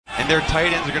and their tight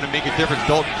ends are going to make a difference.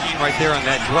 Dalton Keene right there on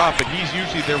that drop, but he's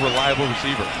usually their reliable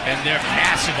receiver. And they're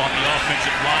massive on the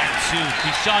offensive line, too.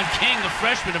 Deshaun King, the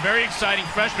freshman, a very exciting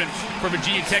freshman for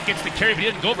Virginia Tech, gets the carry, but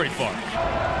he didn't go very far.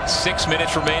 6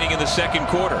 minutes remaining in the second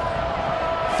quarter.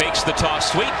 Fakes the toss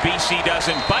sweep. BC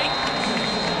doesn't bite.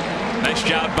 Nice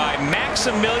job by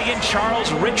Maximilian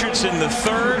Charles Richardson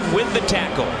III with the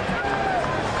tackle.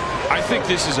 I think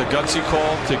this is a gutsy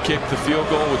call to kick the field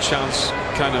goal, which sounds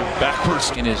kind of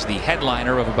backwards. And is the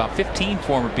headliner of about 15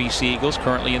 former BC Eagles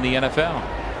currently in the NFL.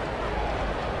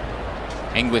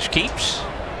 English keeps.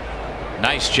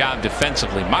 Nice job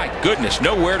defensively. My goodness,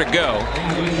 nowhere to go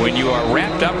when you are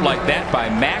wrapped up like that by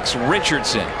Max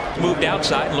Richardson. Moved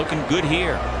outside, looking good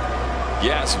here.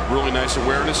 Yes, really nice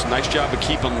awareness. Nice job of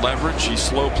keeping leverage. He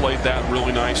slow played that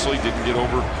really nicely. Didn't get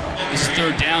over. This is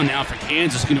third down now for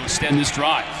Kansas, going to extend this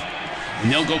drive.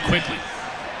 And they'll go quickly.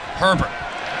 Herbert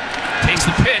takes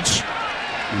the pitch,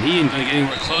 and he ain't going to get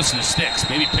anywhere close to the sticks.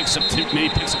 Maybe picks up 3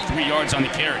 yards on the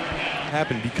carry.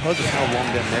 Happened because of how long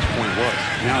that mesh point was.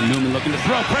 Now Newman looking to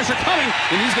throw. Pressure coming,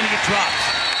 and he's going to get dropped.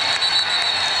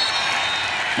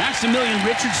 Maximilian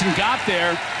Richardson got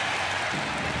there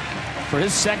for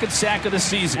his second sack of the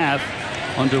season.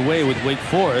 Underway with Wake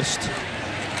Forest.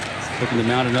 Looking to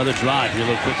mount another drive. Here a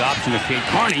little quick option of Cade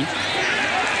Carney.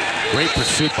 Great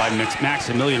pursuit by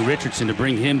Maximilian Richardson to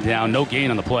bring him down. No gain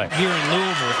on the play. Here in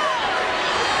Louisville.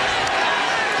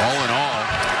 All in all,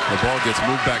 the ball gets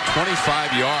moved back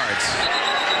 25 yards.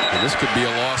 And this could be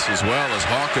a loss as well as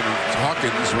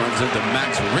Hawkins runs into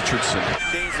Max Richardson.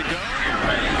 Days ago,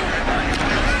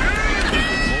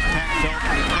 Wolfpack felt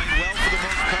playing well for the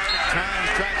most part. At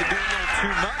times tried to do a little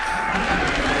too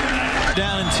much.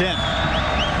 Down in 10.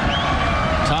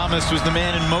 Thomas was the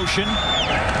man in motion.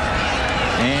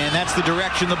 And that's the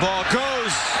direction the ball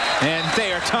goes. And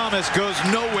there, Thomas goes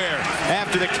nowhere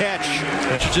after the catch.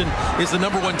 Richardson is the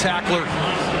 #1 tackler.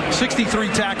 63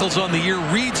 tackles on the year.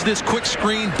 Reads this quick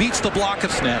screen, beats the block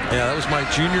of snap. Yeah, that was my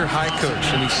junior high coach,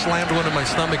 and he slammed one in my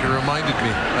stomach and reminded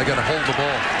me I got to hold the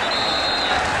ball.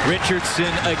 Richardson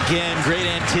again, great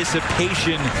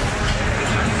anticipation.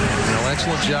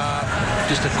 Excellent job.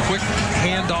 Just a quick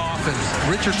handoff, and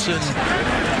Richardson.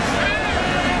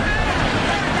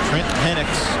 Trent Penix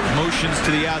motions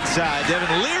to the outside.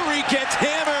 Devin Leary gets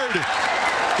hammered.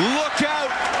 Look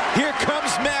out. Here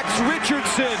comes Max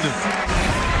Richardson.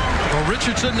 Well,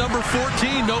 Richardson, number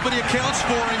 14. Nobody accounts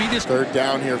for him. He just. Third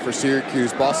down here for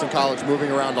Syracuse. Boston College moving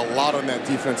around a lot on that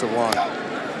defensive line.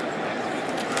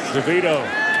 DeVito.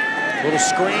 Little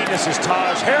screen. This is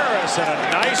Taj Harris, and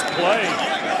a nice play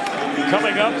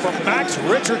coming up from Max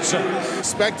Richardson.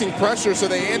 Expecting pressure, so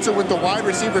they answer with the wide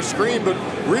receiver screen, but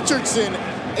Richardson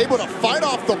able to fight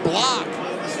off the block.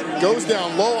 Goes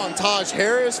down low on Taj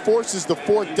Harris, forces the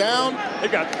 4th down. They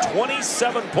got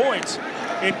 27 points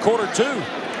in quarter 2.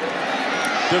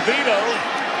 DeVito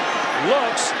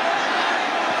looks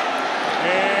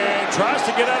and tries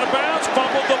to get out of bounds,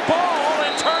 fumbled the ball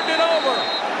and turned it over.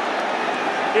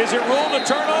 Is it ruled a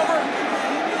turnover?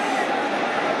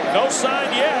 No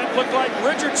sign yet. Looked like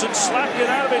Richardson slapped it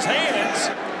out of his hands.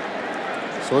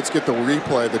 So let's get the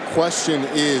replay. The question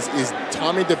is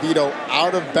Tommy DeVito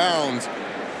out of bounds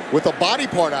with a body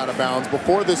part out of bounds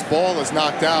before this ball is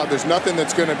knocked out? There's nothing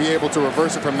that's going to be able to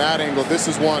reverse it from that angle. This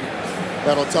is one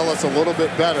that'll tell us a little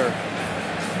bit better.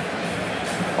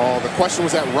 Oh, the question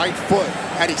was at right foot.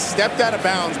 Had he stepped out of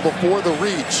bounds before the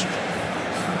reach?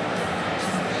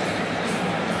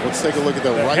 Let's take a look at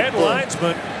the right head foot.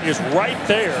 linesman is right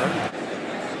there.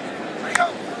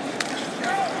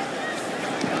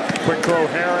 Quick throw,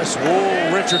 Harris.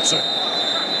 Whoa, Richardson.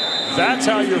 That's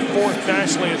how you're 4th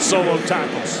nationally in solo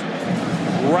tackles.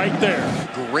 Right there.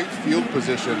 Great field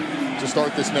position to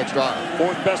start this next drive.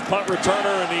 4th best punt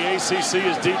returner in the ACC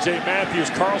is DJ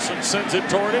Matthews. Carlson sends it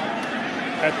toward him.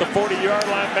 At the 40-yard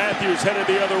line, Matthews headed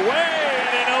the other way,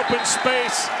 and in open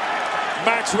space,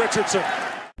 Max Richardson.